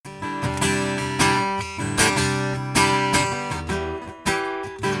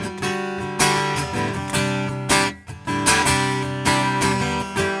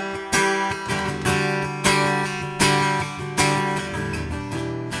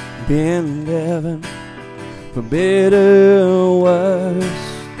been living for better or worse.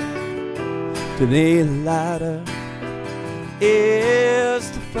 Today the latter is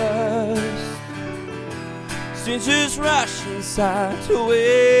the first. Strangers rush inside to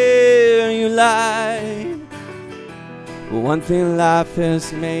where you lie. One thing life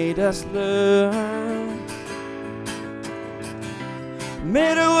has made us learn: no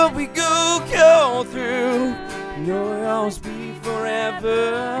matter what we go through, no, it'll always be forever.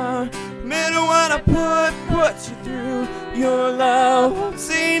 No matter what I put you through, your love won't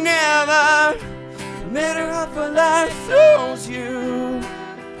say never. No matter how far life throws you,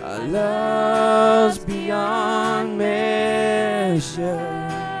 our love's beyond measure.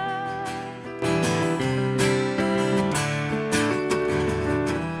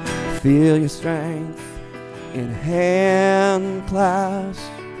 Feel your strength in hand clasp.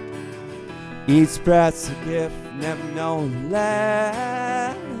 Each breath's a gift, never known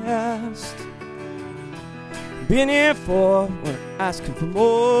last. Been here for, we're asking for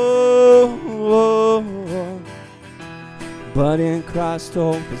more. But in Christ,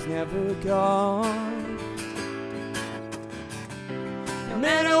 hope is never gone. No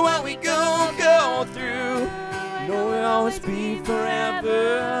matter what we go through, no, it'll always be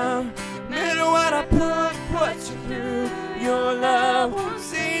forever. No matter what I put you through, your love won't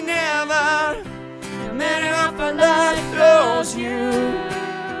say never. No matter how far life throws you,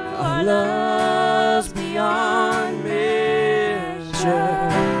 our love's beyond measure.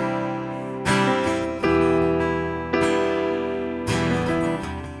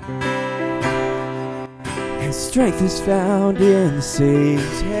 And strength is found in the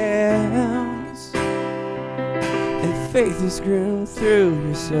Savior's hands, and faith is grown through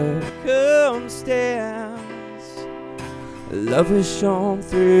your circumstance. Love is shown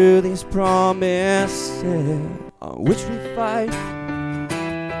through these promises, on which we fight,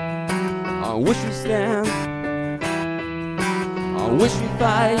 on which we stand, on which we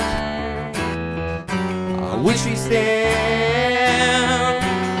fight, on which we stand.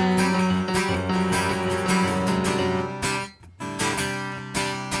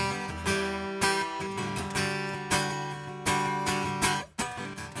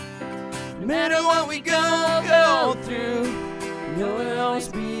 No matter what we go through, no, it'll always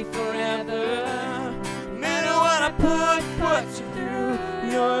be forever. No matter what I put you through,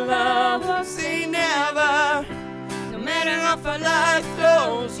 your love won't say never. No matter how far life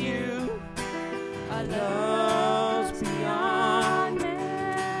throws you, our love's beyond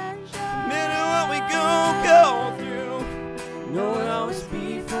measure. No matter what we go through, no, it'll always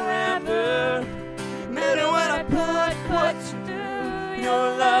be forever. No matter what I put you through,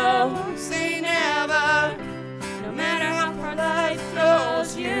 your love won't say never. No matter how far life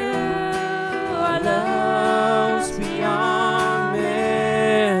throws you, our love's beyond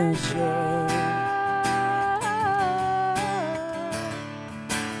measure.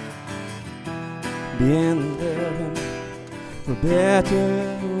 Been living for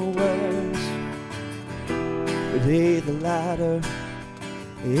better or worse. Today the latter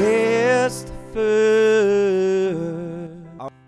is the first.